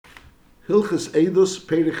Hilchas Eidos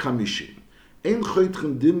Perek Chamishi. Ein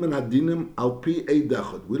choitchen din men hadinim al pi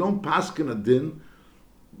eidachot. We don't paskin a din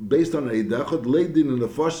based on eidachot. Lei din in the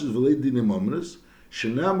forces v'lei din in momnus.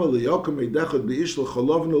 Shenama liyokum eidachot beish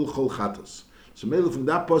l'cholovin l'chol chatos. So maybe from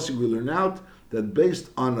that passage we learn out that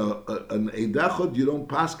based on an eidachot you don't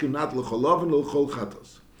paskin not l'cholovin l'chol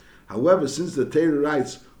chatos. However, since the Torah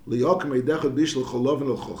writes liyokum eidachot beish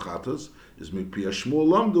l'cholovin l'chol chatos, is mipi Shmuel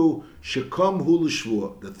lamdu shekom hu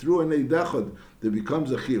l'shvua, that through an eidachot there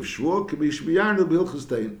becomes a chi of shvua, k'bish b'yarnu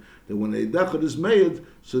b'hilchastein, that when the eidachot is made,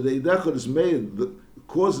 so the eidachot is made, the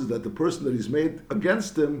causes that the person that is made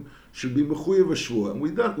against him should be mechuyev a shvua. And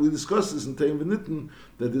we discussed this in Teim V'Nitten,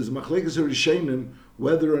 that there's machlekes harishenim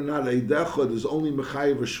whether or not eidachot is only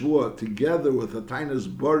mechayev a shvua together with a tainas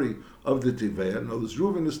bari of the tiveya. Now this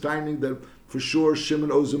Reuven is timing that for sure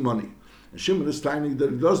Shimon owes him money, and Shimon is timing that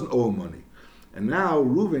he doesn't owe him money. And now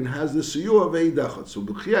Reuven has the siyur of eidachot. So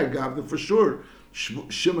b'chiyah gavna for sure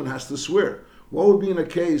Shimon has to swear. What would be in a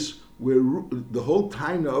case where the whole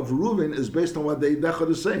taina of Reuven is based on what the eidachot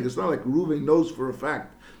is saying? It's not like Reuven knows for a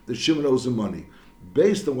fact that Shimon owes him money.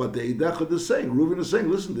 Based on what the eidachot is saying, Reuven is saying,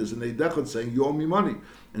 listen, there's an eidachot saying you owe me money,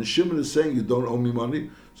 and Shimon is saying you don't owe me money.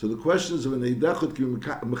 So the questions of an eidachot ki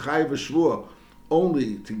mechayev shvua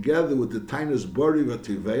only together with the tainas bari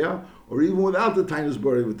v'tiveya, or even without the tainas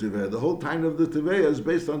bari v'tiveya. The whole taina of the tiveya is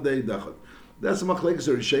based on the eidachot. That's the machlekes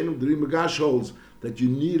harishenim. The Rimagash holds that you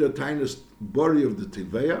need a tainas bari of the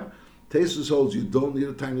tiveya. Tesis holds you don't need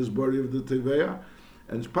a tainas bari of the tiveya.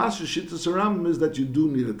 And Pasha Shittas Rambam is that you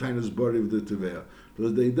do need a tainas bari of the tiveya,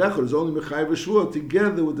 because the eidachot is only mechayev shvua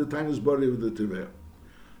together with the tainas bari of the tiveya.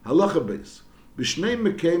 Halacha beis. B'shnei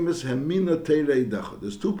mekemes hemina teira eidachot.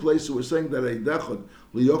 There's two places we're saying that eidachot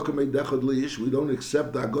liyokum eidachot liish. We don't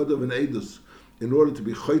accept the agod of an eidus in order to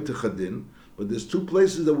be choyte chadin, but there's two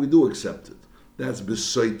places that we do accept it. That's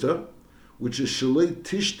besoita, which is shalei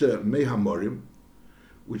tishta mehamorim,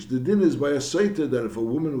 which the din is by a soita that if a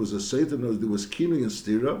woman was a soita, there was kinu and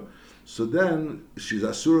stira, so then she's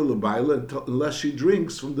asura l'bayla unless she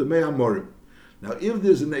drinks from the mehamorim. Now, if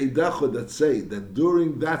there's an eidachot that say that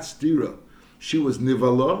during that stira she was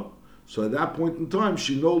nivala, so at that point in time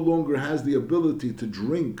she no longer has the ability to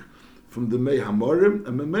drink from the mei hamorim,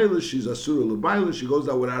 and memela she's asura l'bayla, she goes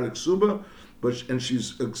out without eksuba, and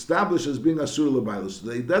she's established as being asura l'bayla. So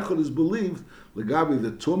the eidachot is believed legabi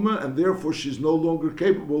the tumah, and therefore she's no longer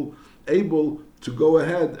able to go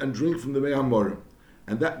ahead and drink from the mei hamorim,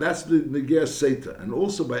 and that's the negeh seita. And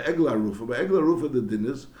also by egla rufa, the din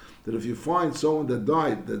is that if you find someone that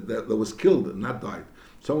died, that was killed, not died,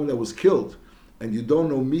 someone that was killed, and you don't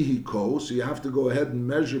know mihi ko, so you have to go ahead and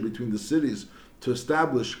measure between the cities to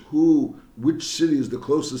establish which city is the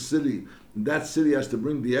closest city, and that city has to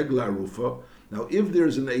bring the egla rufa. Now, if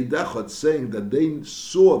there's an eidachot saying that they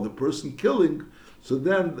saw the person killing, so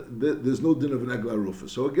then there's no din of an egla rufa.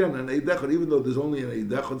 So again, an eidachot, even though there's only an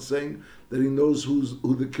eidachot saying that he knows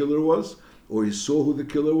who the killer was, or he saw who the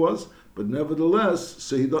killer was, but nevertheless,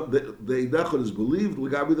 so the eidachot is believed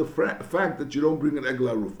legabi the fact that you don't bring an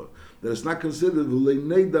egla rufa, that it's not considered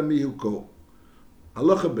v'leinei damihu ko.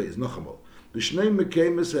 Halacha beis nachamol. B'shnei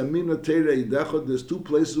mekemes hamina teira eidachot. There's two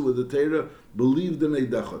places where the Torah believed in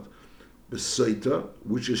eidachot. Besoita,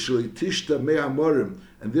 which is shleitishta me'amorim,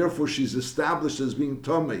 and therefore she's established as being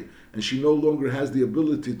tamei, and she no longer has the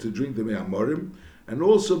ability to drink the me'amorim. And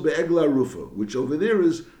also be'egla rufa, which over there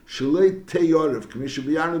is shalei teyorev, k'misha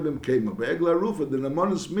b'yarnu b'mkema. Be'egla rufa, the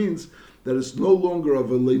namonis means that it's no longer of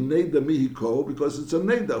a leineda mihiko, because it's a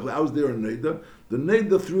neda. How's there a neda? The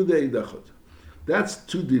neda through the eidachot. That's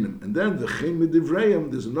two dinim. And then the chem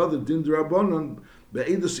midivrayim, there's another din d'Rabbanan,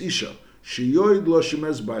 be'edus isha, sheyoid lo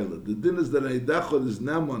shemes baila. The din is that eidachot is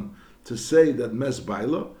naman to say that mes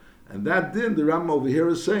baila, and that din, the Rambam over here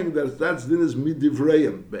is saying that din is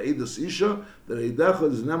midivrayim, be'edus isha, that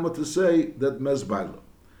eidachot is naman to say that mes baila.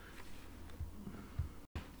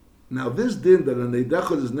 Now this din that an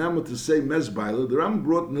eidachot is naman to say mes baila, the Rambam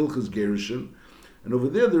brought in Hilchas Gerushin, and over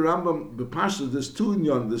there the Rambam bepashas, there's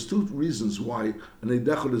two reasons why an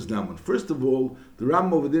eidachot is naman. First of all, the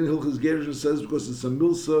Rambam over there in Hilchas Gerushin says because it's a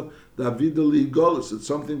milsa davida lihigolis, it's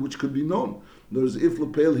something which could be known. In other words, if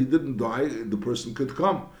lepel he didn't die, the person could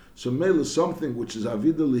come. So meil is something which is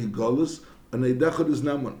avida lihigolis, an eidachot is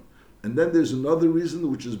naman. And then there's another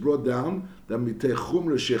reason which is brought down that mitei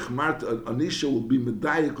chumra shechmart anisha will be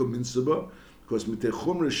medayik or minsaba, because mitei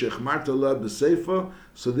chumra shechmart la b'seifa,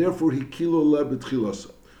 so therefore he kilo la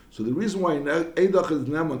b'tchilasa. So the reason why eidach is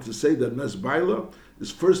naman to say that mes baila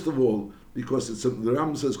is first of all because the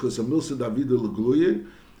Rambam says because a milsa davida legluye,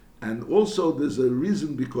 and also there's a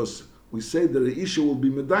reason because we say that the Isha will be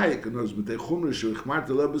Medayik,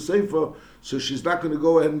 so she's not going to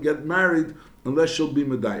go ahead and get married unless she'll be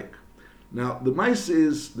Medayik. Now, the Maisa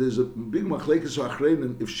is, there's a big machlekes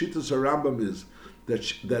achrein, if Shittas HaRambam is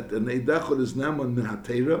that an Eidachot is Naman min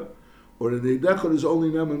HaTeira, or an Eidachot is only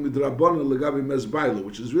Naman midrabanan legabi mezbaila,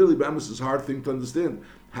 which is really, Bamis, is a hard thing to understand.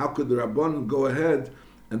 How could the Rabbanan go ahead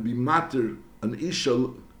and be matir an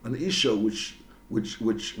Isha which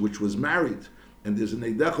was married, and there's an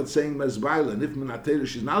Eidachot saying mezbaila, and if min HaTeira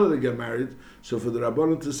she's not allowed to get married, so for the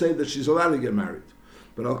Rabbanan to say that she's allowed to get married.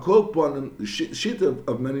 But I'll call upon the shit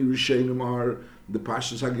of many Rishonim are the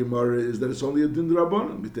Pashas HaGemara is that it's only a din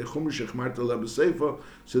d'Rabbanan.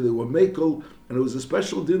 So they were mekel, and it was a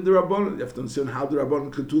special din d'Rabbanan. You have to understand how the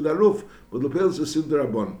Rabbanan could do that roof. But the Lepel is a sin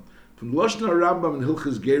d'Rabbanan. From Lashon Rambam and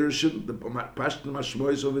Hilchas Gerushin, the Pashas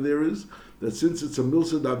Mashmois over there is that since it's a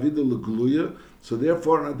Milsa Davida Legluya, so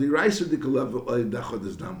therefore on the Raisa Dikalev Eidachot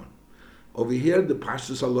is Naman. Over here, the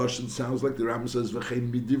Pashas HaLashon sounds like the Rambam says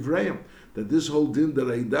V'chein Midivrayim, that this whole din that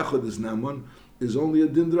Eidachot is Naman is only a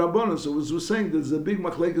din d'Rabbanan. So as we're saying, there's a big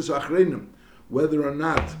machlekes achreinim, whether or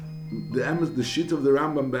not the sheet of the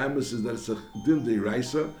Rambam be'emes is that it's a din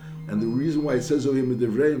d'Iraisa, and the reason why it says over here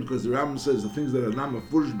Midivrayim, because the Rambam says the things that are not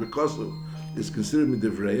mafurish because of is considered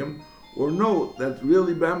Midivrayim, or no, that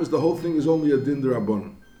really be'emes the whole thing is only a din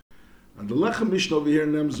d'Rabbanan. And the Lechem Mishnah over here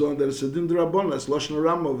names on that it's a din d'Rabbanan, that's Lashon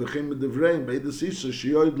Rambam v'chein Midivrayim be'edes isha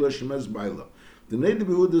sheyoid l'shemez baila. The Neidim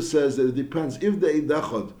Yehuda says that it depends if the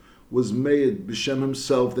Eidachot was made b'shem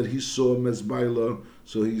himself that he saw mezbaila,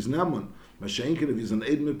 so he's naman. Masha'inkin, if he's an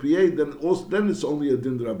eid mepiyeh, then it's only a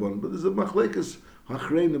din d'Rabbanan. But there's a machlekes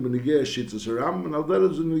hachreina b'negei shittas haram, and al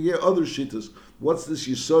derech b'negei other shittas. What's this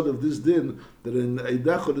yisod of this din that an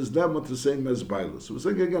eidachot is naman to say mezbaila? So we're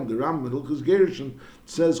saying again, the Rambam in Hilchos Gerushin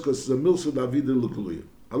says because it's a milsa davida l'kuluya.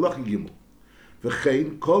 Allah gimel.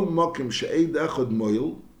 V'chein kol mokim she'eid echad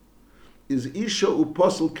moil is Isha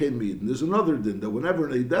Uposel Kemid. There's another din that whenever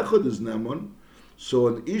an Eidachot is Naman, so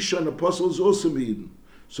an Isha and Apostle is also Meidin.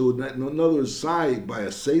 So in other words, Sai by a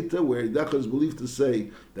Seita, where Eidachot is believed to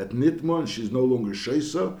say that Nitma and she's no longer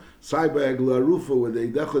Sheisa, Sai by a Glarufa, where the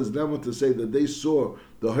Eidachot is Naman to say that they saw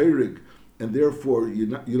the Heirig, and therefore you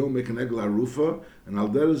don't make an Eglarufa, and Al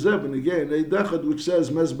Derazeb, and again, Eidachot which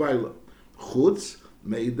says Mezbaila. Chutz,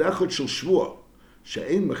 Me'eidachot Shel Shvua,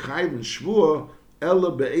 She'ein Mechayiv and Shvua,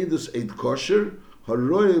 Ella be'edus eid kosher,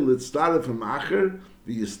 haroy litztaref from acher,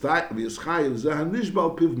 v'yischayev zeh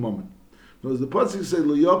hanishbal piv moment. Now, as the pasuk says,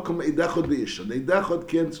 lo yokum eidachot b'ish. An eidachot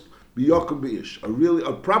can't be yokum b'ish.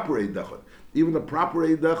 A proper eidachot. Even a proper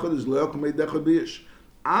eidachot is lo yokum eidachot b'ish.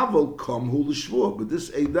 Aval kom hu l'shvua. But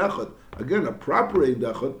this eidachot, again, a proper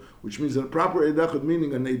eidachot, which means a proper eidachot,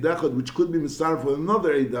 meaning an eidachot which could be mitzaref with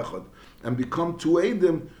another eidachot, and become two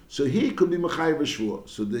eidim, so he could be mechayev shvua.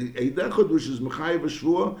 So the eidachot which is mechayev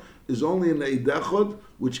shvua is only an eidachot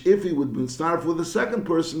which, if he would be started with a second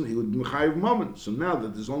person, he would be mechayev moment. So now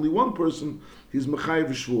that there's only one person, he's mechayev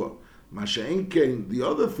shvua. Masha'en kein, the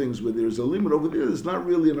other things where there's a limit over there, it's not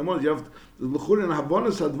really an amount. You have the l'chur and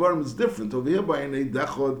havonas hadvarim is different. Over here by an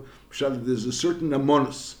eidachot, there's a certain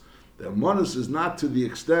amonis. The amonis is not to the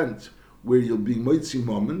extent where you'll be moitzi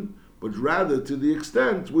moment, but rather to the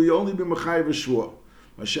extent where you only be mechayev shvua.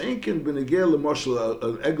 Masha'inkin benegel l'moshel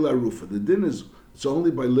an egla rufa. The din is it's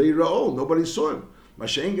only by leira. Oh, nobody saw him.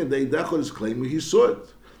 Masha'inkin the eidachot is claiming he saw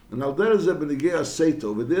it. And al derazeh benegel aseita.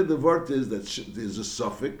 Over there the word is that there's a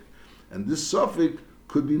suffix, and this suffix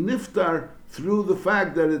could be niftar through the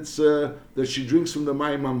fact that it's that she drinks from the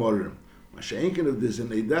mayim hamorim. Masha'inkin, if there's an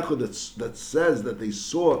eidachot that says that they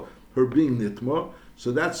saw her being nitma,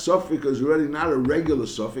 so that suffix is already not a regular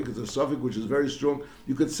suffix, it's a suffix which is very strong.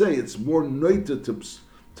 You could say it's more noita to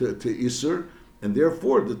Isser, and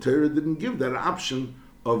therefore the Torah didn't give that option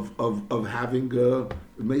of having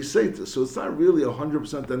Meiseta. So it's not really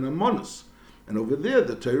 100% an amonis. And over there,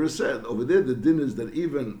 the Torah said, over there the din is that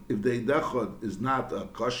even if the Eidachot is not a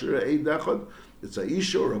kosher Eidachot, it's a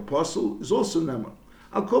Isha or a apostle, is also Neman.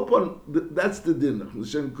 Al Kopon, that's the din.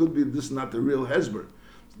 It could be this is not the real Hezber.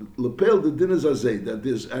 Lepel, the din is azay, that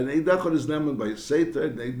there's an eidachot is naman by seita,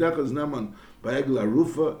 an eidachot is naman by egla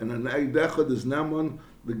rufa, and an eidachot is naman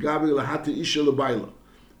the gabi lahati isha lebaila.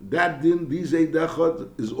 That din, these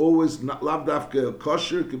eidachot, is always not lavdafke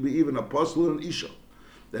kosher, could be even apostle and isha.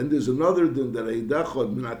 Then there's another din that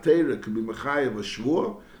eidachot minatera could be mechayev a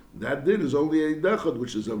shvur. That din is only eidachot,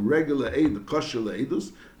 which is a regular eid, kosher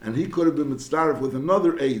leidus, and he could have been mitzdaref with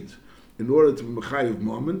another eid in order to be mechayev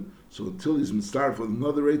moment. So until he's mitzdaref with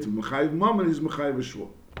another eid to mechayev moment, he's mechayev a shvur.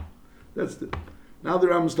 That's it. Now the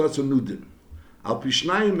Rambam starts a new din. Al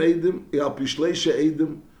pishnayim eidim, al pishleisha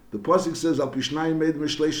eidim, The pasuk says Al Pishnayim made them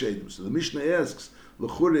Shleish Eidim. So the Mishnah asks,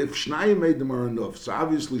 L'chur, if Shnayim made them are enough, so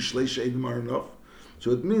obviously Shleish Eidim are enough.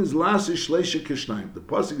 So it means Lasi Shleisha Kishnayim. The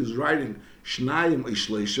pasuk is writing Shnayim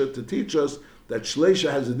Shleisha to teach us that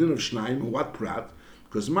Shleisha has a din of Shnayim and what prat?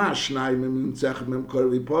 Because Ma Shnayim Mem Tzech Mem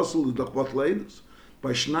Koravi Apostle the Dachvat Leidus.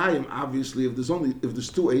 By Shnayim, obviously, if there's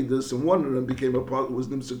two Eidos and one of them became a was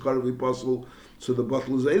Nimsa Koravi Apostle, so the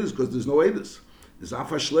bottle is Eidos because there's no Eidos. There's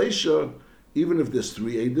Afa Shleisha. Even if there's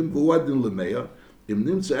three Eidim, V'uadin Lemeya, Im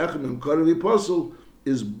Nimtza Echem Im Koravi Apostle,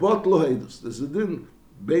 is Botlo Eidos. There's a din,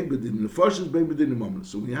 Beibedin, Nefashis, Beibedin, Imam.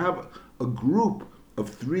 So when you have a group of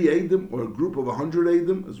three Eidim, or a group of 100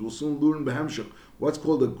 Eidim, as we'll soon learn in Behemshech, what's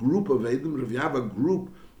called a group of Eidim, if you have a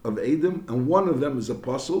group of Eidim, and one of them is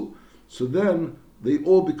apostle, so then they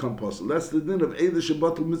all become apostle. That's the din of Eidah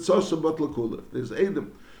Shabbatul Mitzvah Shabbatul Kula. There's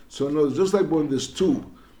Eidim. So no, just like when there's two,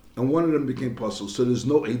 and one of them became puzzle, so there's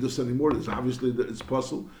no Eidos anymore. There's obviously that it's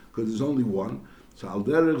puzzle because there's only one. So al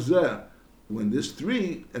derech zeh, when there's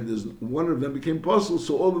three and there's one of them became puzzle,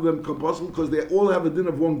 so all of them become puzzle because they all have a din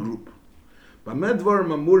of one group. But medvar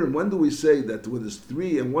mamurim, when do we say that when there's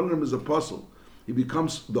three and one of them is a puzzle,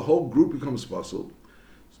 the whole group becomes puzzle?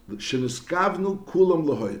 Sheniskavnu kulam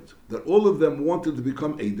lahoyt, that all of them wanted to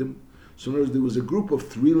become Eidim. So in other words, there was a group of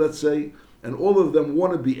three, let's say, and all of them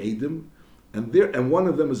want to be Eidim. And one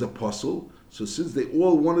of them is apostle. So since they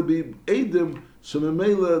all want to be Eidim, so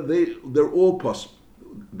Memela they're all puzzle.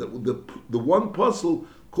 The one puzzle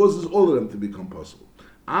causes all of them to become puzzle.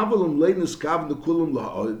 Avalum le niskav kulam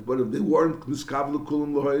lahoid. But if they weren't niskav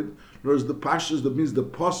kulam lahoid, nor is the pashas, that means the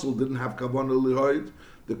puzzle didn't have kavanah lahoid.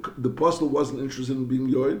 The puzzle wasn't interested in being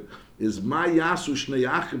yoid. Is ma yasu shnei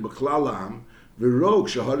achim b'chlal ha'am v'rog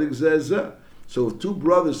shaharig zeh. So if two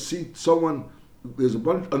brothers see someone. There's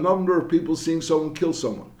a number of people seeing someone kill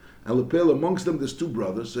someone, and lepel amongst them there's two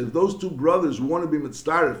brothers. So if those two brothers want to be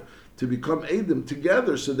mitzdarif to become Eidim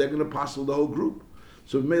together, so they're going to apostle the whole group.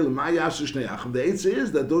 So the answer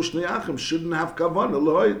is that those shnei achim shouldn't have kavanah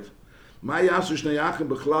lo'id. When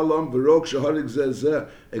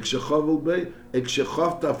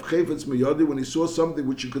he saw something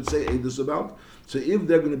which you could say Eidos about, so if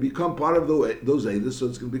they're going to become part of those Eidos, so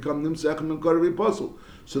it's going to become Nimsechem and Koravi Apostle.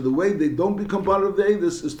 So the way they don't become part of the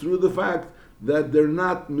Eidos is through the fact that they're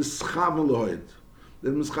not Mischav Lohoid.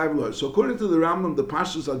 They're Mischav Lohoid. So according to the Rambam, the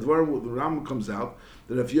Pashtus Advarim, the Rambam comes out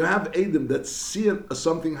that if you have Eidim that see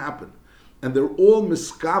something happen, and they're all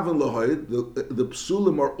miskaven lahoid. The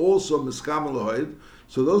psulim are also miskaven lahoid.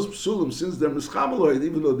 So those psulim, since they're miskaven lahoid,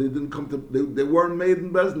 even though they didn't come to, they weren't made in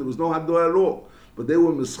Bezdin, there was no hadoah at all, but they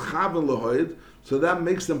were miskaven lahoid. So that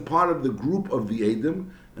makes them part of the group of the Eidim,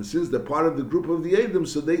 and since they're part of the group of the Eidim,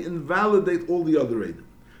 so they invalidate all the other Eidim.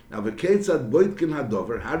 Now, v'keitzad boitkin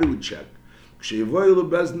hadover. How do we check? Ksheyivoyelu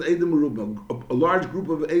Bezdin Eidim urubim. A large group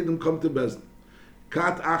of Eidim come to Bezdin.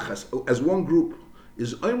 Kat achas, as one group.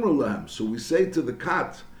 Is Omer Lahem. So we say to the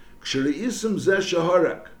cat, Kshereisim zeh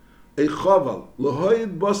shaharak, a chaval,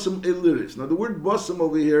 lahoyed basam eliris. Now the word basam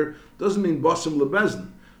over here doesn't mean basam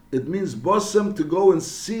lebezin. It means basam to go and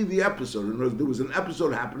see the episode. In other words, there was an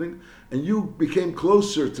episode happening, and you became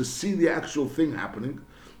closer to see the actual thing happening.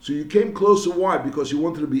 So you came closer. Why? Because you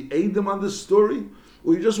wanted to be Eidim on this story,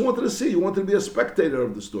 or you just wanted to see. You wanted to be a spectator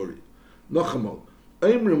of the story. Nachamol.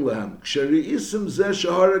 When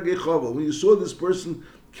you saw this person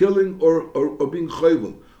killing or being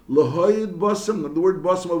chayvel, lahoyed basam. The word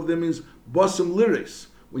basam over there means basam liris.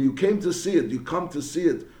 When you came to see it, you came to see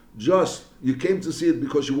it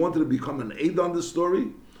because you wanted to become an aid on the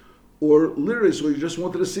story, or liris, or you just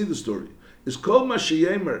wanted to see the story. Is kol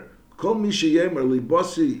mishayemer li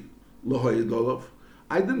basi lahoyed olav.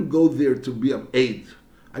 I didn't go there to be an aid.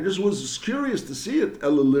 I just was curious to see it.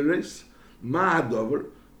 El liris. Ma'adover,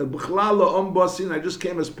 I just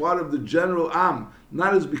came as part of the general Am,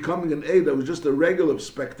 not as becoming an aid. I was just a regular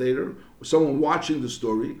spectator, or someone watching the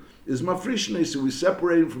story. Is mafrishne, so we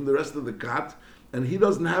separate him from the rest of the kat, and he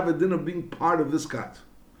doesn't have a din of being part of this kat.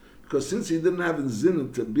 Because since he didn't have a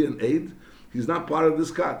zin to be an aid, he's not part of this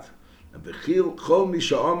kat.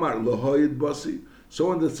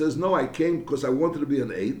 Someone that says, no, I came because I wanted to be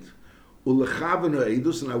an aid, and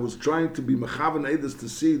I was trying to be mechavan edus to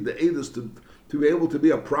see the edus to be able to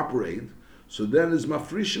be a proper aid. So then is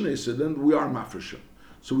mafrishane. So then we are mafrishan.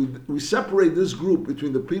 So we separate this group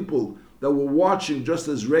between the people that were watching just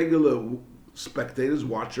as regular spectators,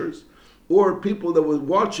 watchers, or people that were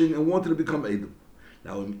watching and wanted to become edim.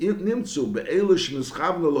 Now amongst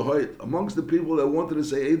the people that wanted to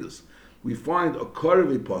say edus, we find a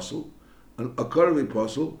Koravi apostle,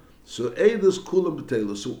 So Eidos Kulam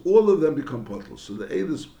B'Telos, so all of them become Potlos. So the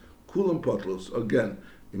Eidos Kulam Potlos, again,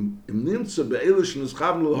 Im Nimtza be'elish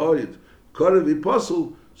nischaven l'hoyed karev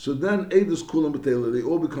apostle, so then Eidos kulam b'teila, they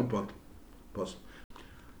all become apostle.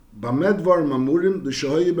 Bamedvar mamurim the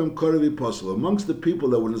shahoyibem karev apostle. Amongst the people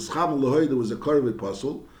that were nischaven l'hoyed, there was a karev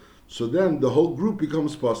apostle, so then the whole group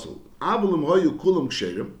becomes apostle. Avalim hoyu kulam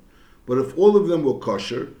ksherim, but if all of them were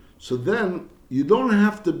kosher, so then you don't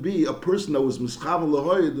have to be a person that was mischaven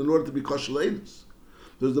l'hoyed in order to be kosher l'Eidos.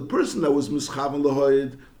 There's the person that was mischaven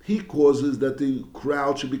l'hoyed, he causes that the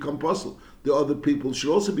crowd should become apostle. The other people should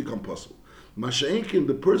also become apostle. Masha'enkin,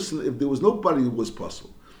 the person, if there was nobody who was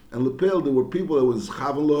apostle, and lepel, there were people that was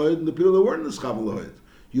nischaven l'hoyed and the people that weren't nischaven l'hoyed.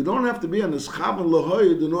 You don't have to be a nischaven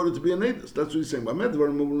l'hoyed in order to be an Eidos. That's what he's saying.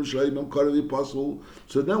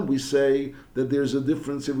 So then we say that there's a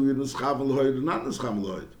difference if we're nischaven l'hoyed or not nischaven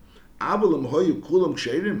l'hoyed. Avalim hoyu kulam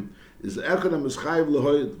ksherim is echad ha-mischayev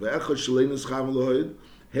l'hoyed ve'echad shalei nischaven l'hoyed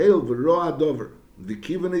hail v'roa dover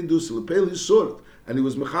v'kivan Eidos lepel, he saw it and he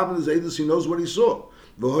was mechaven his Eidos, he knows what he saw.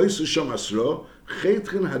 V'hoysa sham asro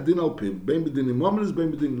chetchen hadin al piv bein b'dinim momenes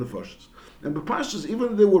bein b'dinim nefashos. And b'pashtos,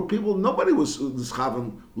 even if there were people, nobody was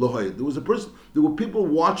nischaven l'hoyed. There was a person. There were people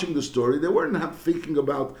watching the story. They weren't thinking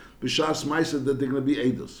about b'shas ma'aseh that they're going to be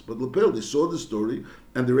Eidos. But lepel, they saw the story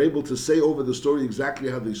and they're able to say over the story exactly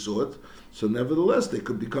how they saw it. So nevertheless, they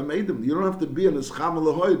could become Eidim. You don't have to be a nischaven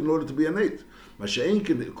l'hoyed in order to be an Eid.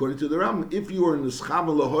 Masha'enkin, according to the Ram, if you were a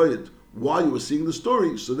nischaven l'hoyed while you were seeing the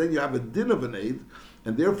story, so then you have a din of an Eid,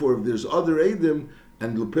 and therefore if there's other Eidim,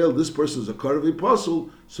 and lepel, this person is a karev apostle,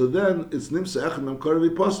 so then it's nimsa echad mem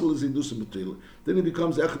karev apostle is idusim b'teila. Then he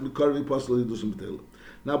becomes echad karev apostle idusim b'teila.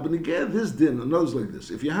 Now, but again, this din, another's like this.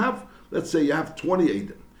 If you have, let's say you have 20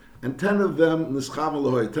 Eidim, and 10 of them nischaven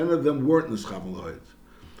l'hoyed, 10 of them weren't nischaven l'hoyed,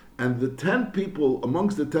 and the 10 people,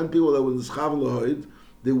 amongst the 10 people that were nischaven l'hoyed,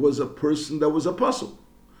 there was a person that was apostle.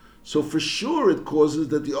 So for sure it causes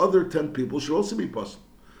that the other 10 people should also be apostle.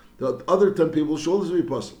 The other 10 people should also be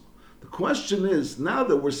apostle. The question is, now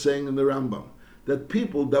that we're saying in the Rambam that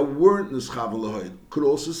people that weren't nischaven l'hoyed could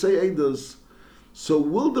also say Eidos, so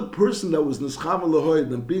will the person that was nischaven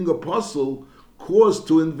l'hoyed and being apostle cause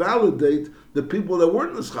to invalidate the people that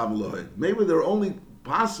weren't nischaven l'hoyed? Maybe they're only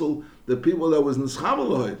apostle the people that was nischaven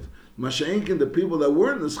l'hoyed. Masha'enkin, the people that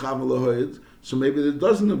weren't nischaven l'hoyed, so maybe it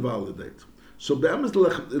doesn't invalidate. So in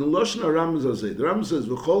Lashon HaRambam the Rambam says,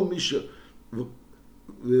 "V'chol misha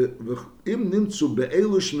im nimtzu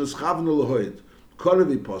be'elu shnischaven l'hoyed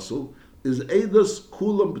karev apostle is Eidos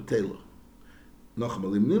kulam b'teila."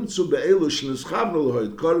 Nachmal im nimtzu be'elu shnischaven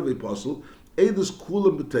l'hoyed karev apostle Eidos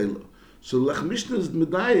kulam b'teila. So Lech Mishnah is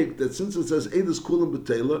medayik that since it says Eidos kulam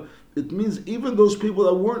b'teila, it means even those people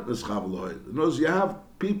that weren't nischaven l'hoyed. In other words, you have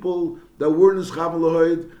people that were nischaven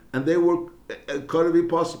l'hoyed and they were karev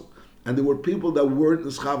apostle, and there were people that weren't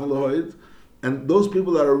nischaven l'hoyed, and those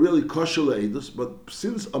people that are really kosher Eidos, but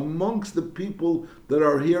since amongst the people that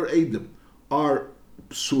are here Eidim are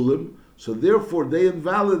psulim, so therefore they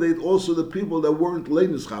invalidate also the people that weren't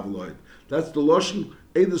nischaven l'hoyed. That's the Lashon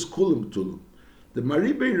Eidos kulam b'tulim. The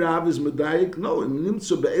Maribei Rav is medayik, no, im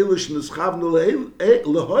nimtzu be'elish nischaven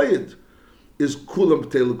l'hoyed is kulam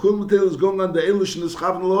b'teila. Kulam b'teila is going on the elish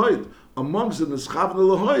nischaven l'hoyed. Amongst the nischaven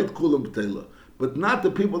l'hoyed kulam b'teila, but not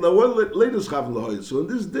the people that were later nischaven l'hoyed. So in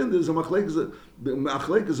this din, there's a machlekes of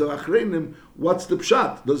achreinim. What's the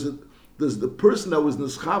pshat? Does the person that was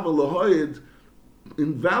nischaven l'hoyed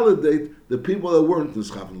invalidate the people that weren't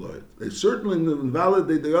nischaven l'hoyed? They certainly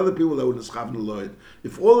invalidate the other people that were nischaven l'hoyed.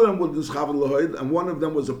 If all of them were nischaven l'hoyed and one of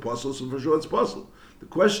them was apostle, so for sure it's apostle. The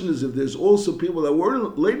question is, if there's also people that were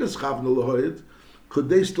late nischaven l'hoyed, could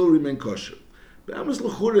they still remain kosher? In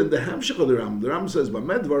the Hemshech of the Ram says,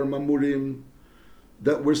 "Bamedvar mamurim,"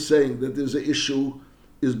 that we're saying that there's an issue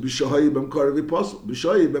is b'shahayi b'm karev apostle.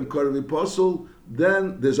 B'shahayi b'm karev apostle,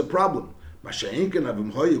 then there's a problem. Masha'enken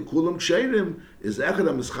avim hoyu kulam ksherim is echad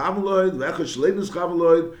ha-mischaven l'hoyed v'echad shlei nischaven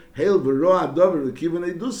l'hoyed hail v'roa adover v'kivan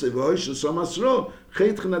eidusei v'hoysha som asro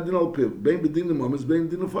chetchen adin al piv bein b'dinim momes bein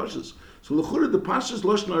b'dinim nefashos. So l'chura the Pashas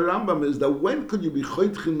Lashon HaRambam is that when could you be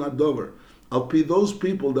chetchen adover al pi those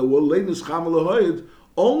people that were lei nischaven l'hoyed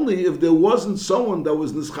only if there wasn't someone that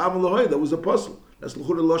was nischaven l'hoyed that was apostle. That's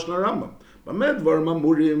l'chura Lashon HaRambam. Bamedvar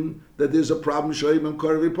mamurim that there's a problem shoyim b'm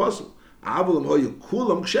karev apostle.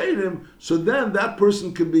 So then that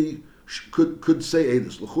person could say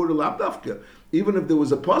Eidos. L'chura lav dafka. Even if there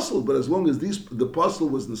was a apostle, but as long as the apostle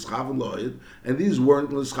was nischaven l'hoyed and these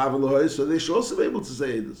weren't nischaven l'hoyed, so they should also be able to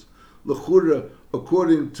say Eidos. L'chura,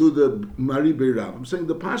 according to the Maribei Rav. I'm saying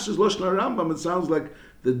the Pashas Lashon HaRambam, it sounds like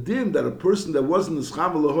the din that a person that wasn't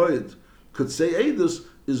nischaven l'hoyed could say Eidos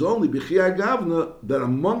is only b'chiyah gavna that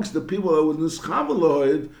amongst the people that were nischaven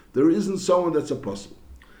l'hoyed there isn't someone that's apostle.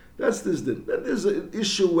 That's this din. Then there's an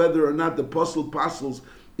issue whether or not the apostles,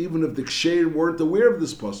 even if the ksherim weren't aware of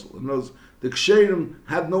this puzzle. In other words, the ksherim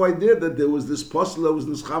had no idea that there was this puzzle that was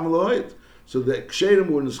nischav l'hoid. So the ksherim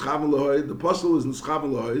were nischav l'hoid, the puzzle was nischav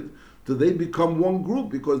l'hoid, so they become one group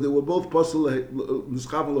because they were both puzzle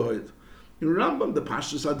nischav l'hoid. In Rambam, the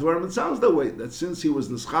Pashtus Advarim, it sounds that way, that since he was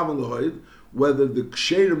nischav l'hoid, whether the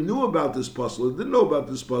ksherim knew about this puzzle or didn't know about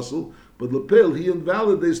this puzzle, but Lepel, he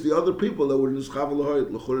invalidates the other people that were nischav l'hoid.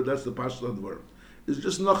 L'chura, that's the Pashtus Advarim. It's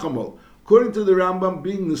just nachamol. According to the Rambam,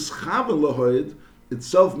 being nischav l'hoid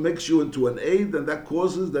itself makes you into an aid, and that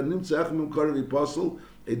causes that nimtzeh echem karev apostle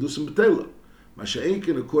edusim b'tela.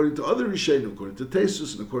 Masha'inkin, according to other Rishonim, according to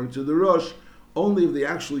Tesus and according to the Rosh, only if they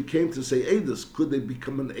actually came to say edus could they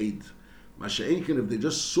become an aid. Masha'inkin, if they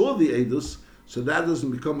just saw the edus, so that doesn't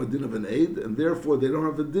become a din of an aid, and therefore they don't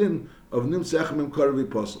have a din of nimtzeh echem karev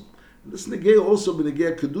apostle. This negay also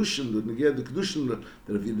b'negay kedushin, the kedushin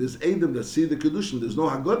that if there's edim that see the kedushin, there's no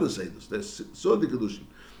haggadah edus. They saw the kedushin.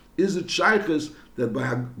 Is it shaykhs that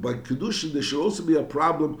by kedushin there should also be a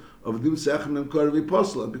problem of nimtzeh echem and karev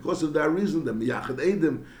apostle, and because of that reason, the miyachad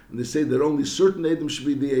edim, and they say that only certain edim should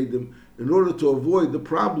be the edim in order to avoid the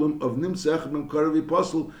problem of nimtzeh echem and karev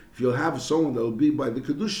apostle. If you'll have someone that will be by the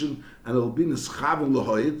kedushin and it will be nischaven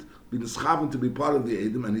l'hoyed, be nischaven to be part of the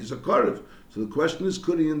edim, and he's a karev. So the question is,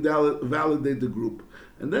 could he invalidate the group?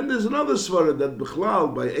 And then there's another svara that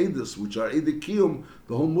bichlal by edus, which are edei kiyum,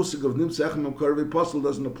 the whole musik of nimtzeh echem and karev apostle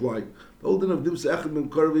doesn't apply. The whole din of nimtzeh echem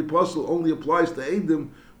and karev apostle only applies to edim,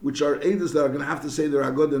 which are edus that are going to have to say their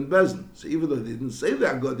Haggadah and Bezdin. So even though they didn't say the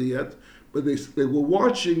Haggadah yet, but they were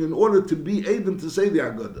watching in order to be edim to say the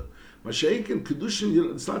Haggadah. Mashiach and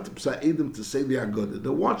Kedushin, it's not to say edim to say the Haggadah.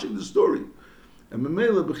 They're watching the story. And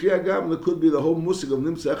Memela, B'chi Agam, there could be the whole musik of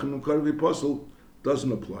nimtzeh echem and karev apostle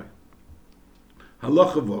doesn't apply.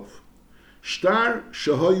 Halacha Vav. Shtar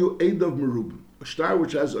shahoyu edav merubim. A shtar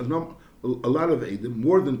which has a lot of edim,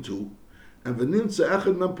 more than two, and v'nimtzeh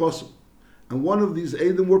echad men posel. And one of these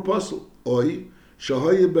edim were posel. Oi,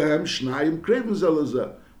 shahoyu behem shnayim kreven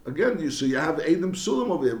zelazeh. Again, so you have edim psulim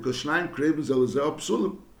over here, because shnayim kreven zelazeh are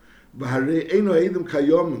psulim. V'harei eino edim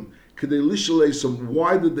kayomim, kedei lishalesam,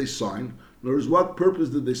 why did they sign? In other words, what purpose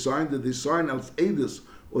did they sign? Did they sign as edus,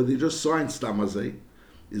 or they just signed stamazeh?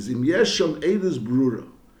 Is im yesham edus brura.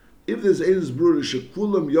 If there's edus brura,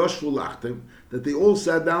 shekulam yoshvu lachtem, that they all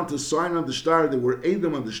sat down to sign on the star, they were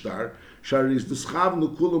edim on the star, shariz nischav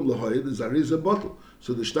nukulam lahoyed, is ariz a bottle.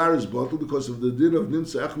 So the star is bottle because of the din of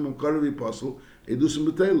nimtzeh echem and karev apostle, edusim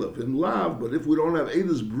b'telav. In lav, but if we don't have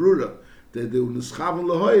edus brura, that they were nischav and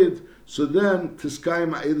lahoyed, so then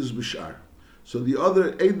tiskayim edus b'shar. So the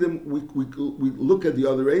other edim, we look at the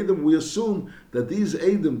other edim, we assume that these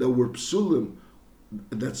edim that were psulim,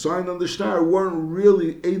 that signed on the star, weren't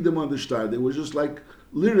really edim on the star. They were just like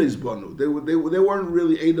lires banu. They weren't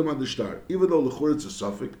really edim on the star. Even though l'chur it's a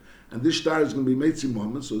suffix, and this star is going to be meitzi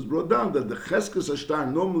moment, so it's brought down that the cheskes star.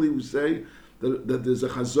 Normally we say that there's a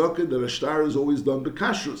chazakah that a star is always done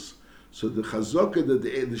bekashrus. So the chazakah that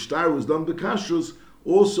the star was done bekashrus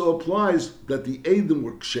also applies that the edim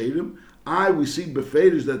were ksherim. We see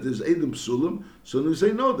beferish that there's edim psulim. So we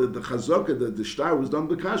say no, that the chazakah that the star was done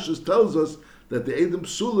bekashrus tells us that the edim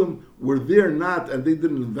psulim were there not, and they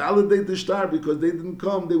didn't validate the star because they didn't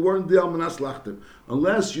come. They weren't the almanas lachtem,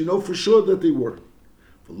 unless you know for sure that they were.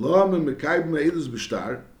 How could Mekayim the edus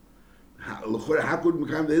b'shtar?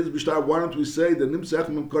 Why don't we say that nimtzeh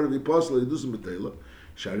echem and karev apostle edusim b'tela?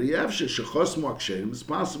 It's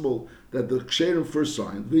possible that the ksherim first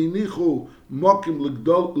signed, v'inichu mokim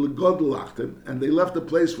legodel lachtem, and they left a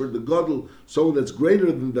place for the godel, someone that's greater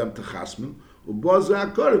than them, to chasmin. So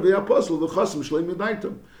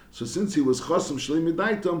since he was chasm shlei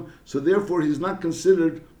midaitam, so therefore he's not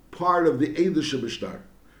considered part of the edus b'shtar,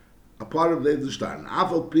 a part of the edus b'shtar. And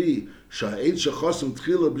afal pi sha'ed shechasm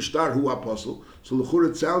tchila b'shtar hu apostle. So l'chur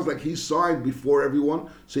it sounds like he signed before everyone,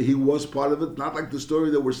 so he was part of it. Not like the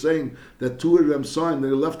story that we're saying that two of them signed, they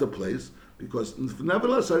left the place. Because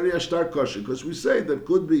nevertheless, because we say that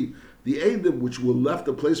could be the Edim, which were left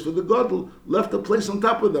a place for the Gadol, left a place on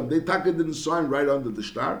top of them. They taka didn't sign right under the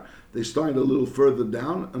star. They signed a little further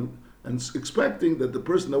down, and expecting that the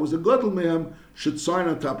person that was a Gadol Mehem should sign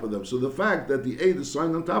on top of them. So the fact that the Eid is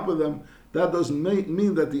signed on top of them, that doesn't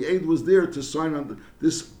mean that the Eid was there to sign on.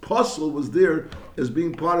 This puzzle was there as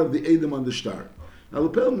being part of the Edim on the star. Now, the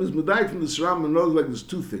Pelham is medayik from the Sram and knows like there's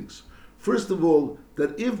two things. First of all,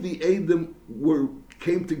 that if the Edim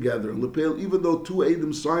came together, Lepel, even though two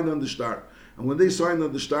Edim signed on the star, and when they signed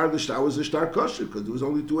on the star was a star kosher, because there was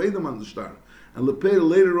only two Edim on the star. And Lepel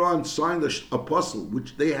later on signed a puzzle,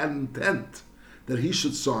 which they had intent that he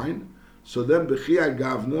should sign. So then Bechia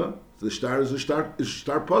Gavna, the star is a star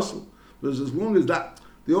puzzle. Because as long as that,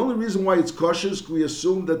 the only reason why it's kosher is we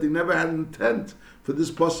assume that they never had an intent for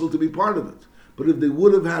this puzzle to be part of it. But if they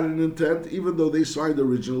would have had an intent, even though they signed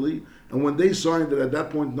originally, and when they signed it at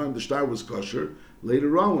that point in time, the star was kosher,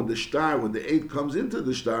 later on when the aid comes into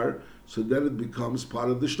the star, so then it becomes part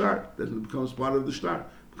of the star.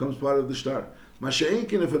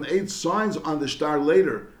 Masha'inkin, if an aid signs on the star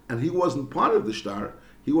later, and he wasn't part of the star,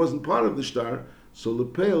 so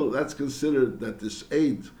Lepel, that's considered that this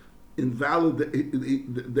aid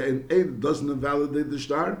the aid doesn't invalidate the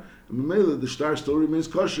star, and Mamela, the star still remains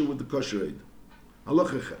kosher with the kosher aid.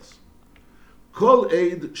 Halacha ches. Kol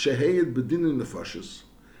aid shehayed bedin nefashis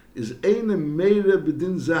is eine meire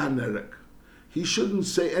bedin zeh nerag. He shouldn't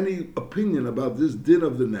say any opinion about this din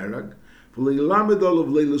of the nerag.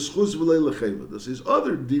 This is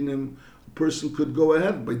other dinim. A person could go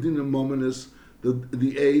ahead by dinim mominus.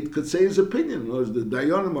 The aid could say his opinion. In other words, the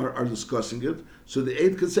dayanim are discussing it, so the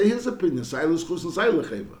aid could say his opinion. Silas chus and silas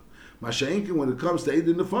cheva. Masha'inkin, when it comes to aid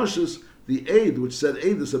in the nefashis, the aid which said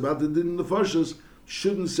aidus about the din in the nefashis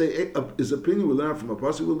shouldn't say his opinion. We learn from a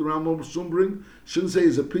pasuk with the Rambam soon bring. Shouldn't say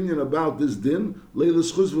his opinion about this din.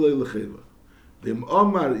 Leilas chus v'leilas cheva. V'im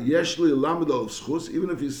omar yeshli lamdo of schus. Even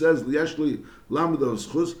if he says yeshli lamdo of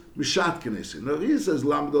schus, mishat kenesi. Now if he says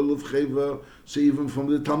lamdo of cheva, so even from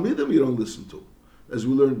the talmidim you don't listen to, as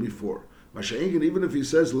we learned before. Masha'inkin, even if he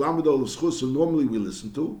says lamdo of schus, so normally we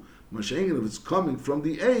listen to. Masha'inkin, if it's coming from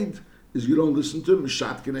the aid, is you don't listen to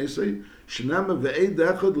mishat kenesi. Shenama ve'eid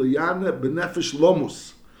echad liyana benefesh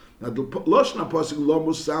lomus. Now the Lashon HaPasuk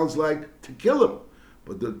lomus sounds like to kill him,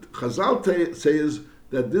 but the Chazal says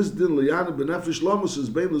that this din liyana benefesh lomus is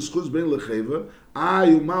bein l'schuz bein l'cheva.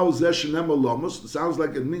 Umau zeh shenema lomus. It sounds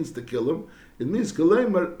like it means to kill him. It means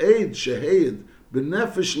kalemer eid shehayed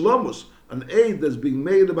benefesh lomus, an aid that's being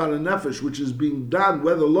made about a nefesh which is being done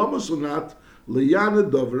whether lomus or not. Liyana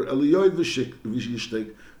dover eliyoy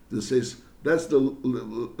v'shishtek. This says that's the eid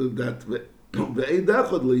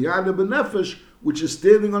echad liyana benefesh, which is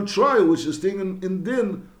standing on trial, which is standing in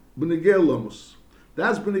din b'negei lomus.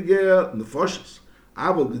 That's b'negei nefashos.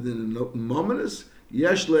 Aval b'din mominus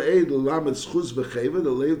yesh le'eid l'lamed schus v'cheva.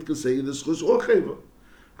 The leid can say the schus or cheva.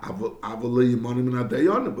 Aval le'yimonim and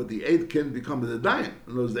dayanim, but the aid can become the dayan.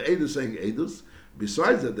 In other words, the aid is saying eidus.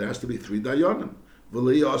 Besides that, there has to be 3 dayanim.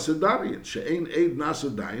 V'le'yaseh darian she'ein aid nasa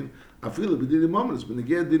dayan. Afila b'din mominus, but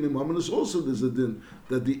again, din mominus also there's a din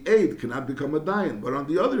that the aid cannot become a dayan. But on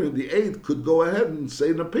the other hand, the aid could go ahead and say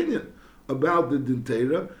an opinion about the din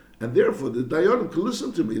teira, and therefore the dayanim can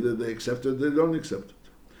listen to me that they accept it, they don't accept it.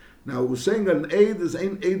 Now we're saying that an aid is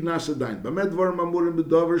ein aid nasa dayan.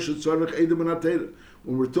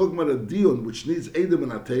 When we're talking about a dion which needs eidim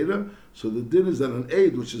and atera, so the din is that an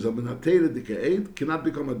aid which is a menatera dika aid cannot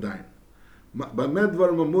become a dayan. This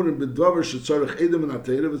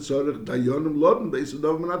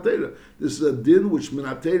is a din which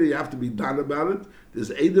menatera you have to be done about it. There's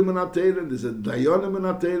edim menatera, there's a dayanim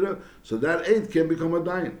menatera, so that aid can become a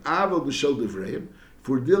dayan. Aval b'shel divrayim. If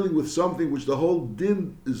we're dealing with something which the whole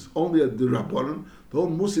din is only a drabonon, the whole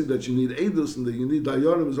musik that you need edus and that you need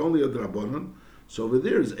dayanim is only a drabonon. So over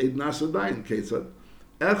there is eid nasa dayan. Ketzad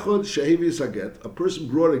echod shehevis haget. A person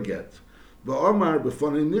brought a get. The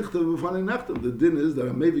din is that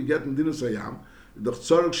I may be getting dinus ayam. The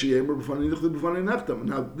tzarek sheyemer b'fanei nichtav b'fanei nechtam.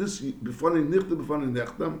 Now this b'fanei nichtav b'fanei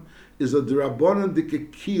nechtam is a drabonon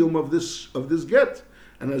dikekiyum of this get,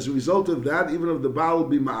 and as a result of that, even if the Baal will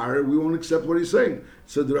be ma'ar, we won't accept what he's saying.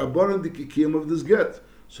 So the drabonon dikekiyum of this get.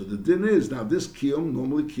 So the din is now this kiyum,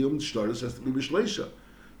 normally kiyum shtaris has to be b'shleisha.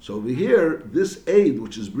 So over here, this aid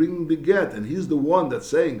which is bringing the get, and he's the one that's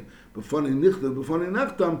saying b'fanei nichtav b'fanei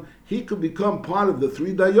nechtam, he could become part of the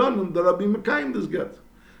 3 dayanim that are being mekayim this get.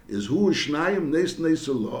 Is hu shnayim nes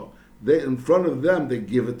nesulah? They in front of them they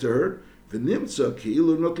give it to her. V'nimtza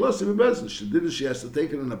ki'ilu notlasi b'bezin. She has to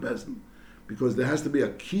take it in a bezin, because there has to be a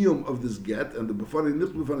kiyum of this get, and the b'fanei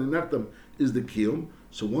nichtav b'fanei nechtam is the kiyum.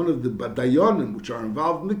 So one of the dayanim which are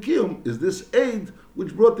involved in the kiyum is this aid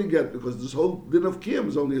which brought the get, because this whole din of kiyum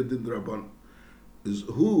is only a din drabanan. Is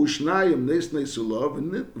hu shnayim nes nesulah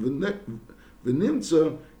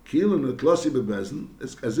v'nimtza ki'ilu notlasi b'bezin.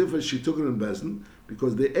 It's as if she took it in bezin,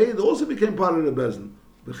 because the aid also became part of the bezin.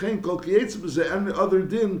 V'chein kol kiyetzim is any other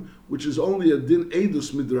din which is only a din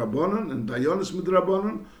eidus midrabanan and dayanis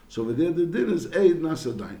midrabanan. So over there the din is aid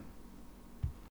nasa dayan.